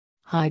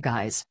Hi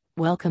guys,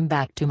 welcome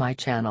back to my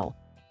channel.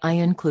 I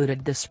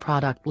included this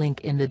product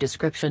link in the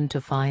description to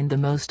find the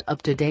most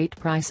up-to-date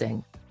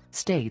pricing.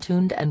 Stay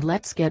tuned and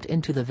let's get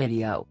into the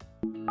video.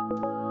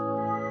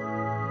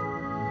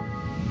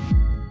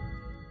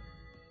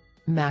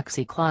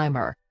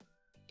 MaxiClimber.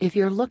 If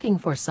you're looking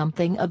for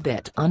something a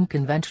bit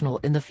unconventional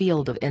in the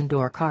field of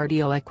indoor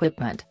cardio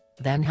equipment,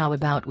 then how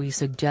about we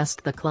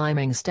suggest the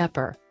climbing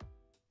stepper?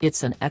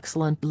 It's an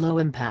excellent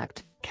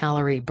low-impact,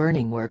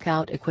 calorie-burning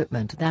workout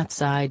equipment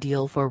that's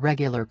ideal for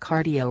regular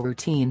cardio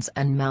routines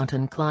and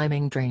mountain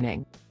climbing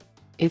training.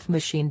 If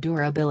machine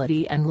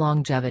durability and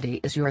longevity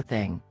is your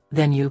thing,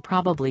 then you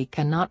probably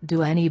cannot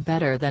do any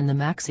better than the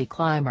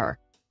MaxiClimber.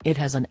 It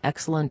has an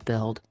excellent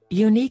build,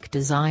 unique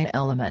design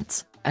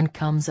elements, and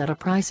comes at a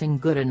pricing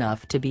good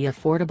enough to be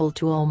affordable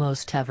to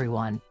almost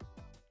everyone.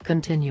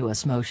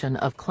 Continuous motion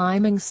of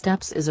climbing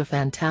steps is a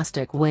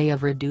fantastic way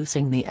of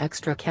reducing the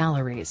extra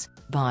calories,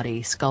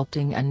 body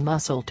sculpting and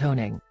muscle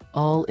toning,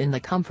 all in the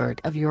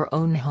comfort of your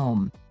own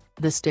home.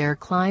 The stair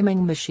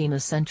climbing machine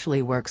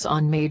essentially works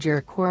on major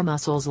core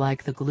muscles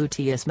like the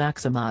gluteus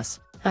maximus,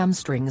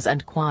 hamstrings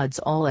and quads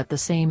all at the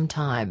same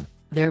time,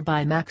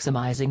 thereby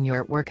maximizing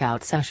your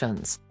workout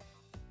sessions.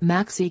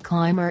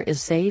 MaxiClimber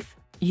is safe,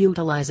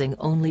 utilizing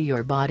only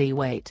your body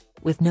weight,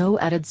 with no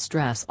added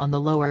stress on the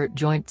lower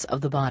joints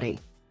of the body.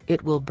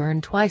 It will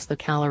burn twice the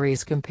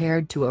calories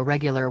compared to a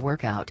regular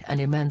workout and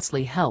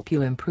immensely help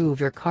you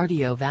improve your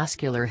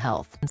cardiovascular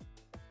health.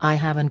 I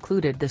have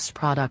included this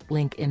product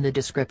link in the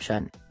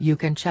description. You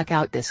can check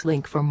out this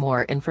link for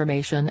more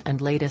information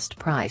and latest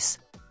price.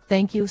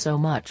 Thank you so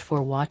much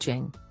for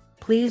watching.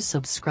 Please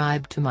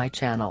subscribe to my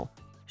channel,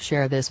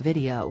 share this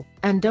video,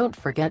 and don't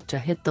forget to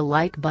hit the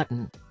like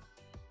button.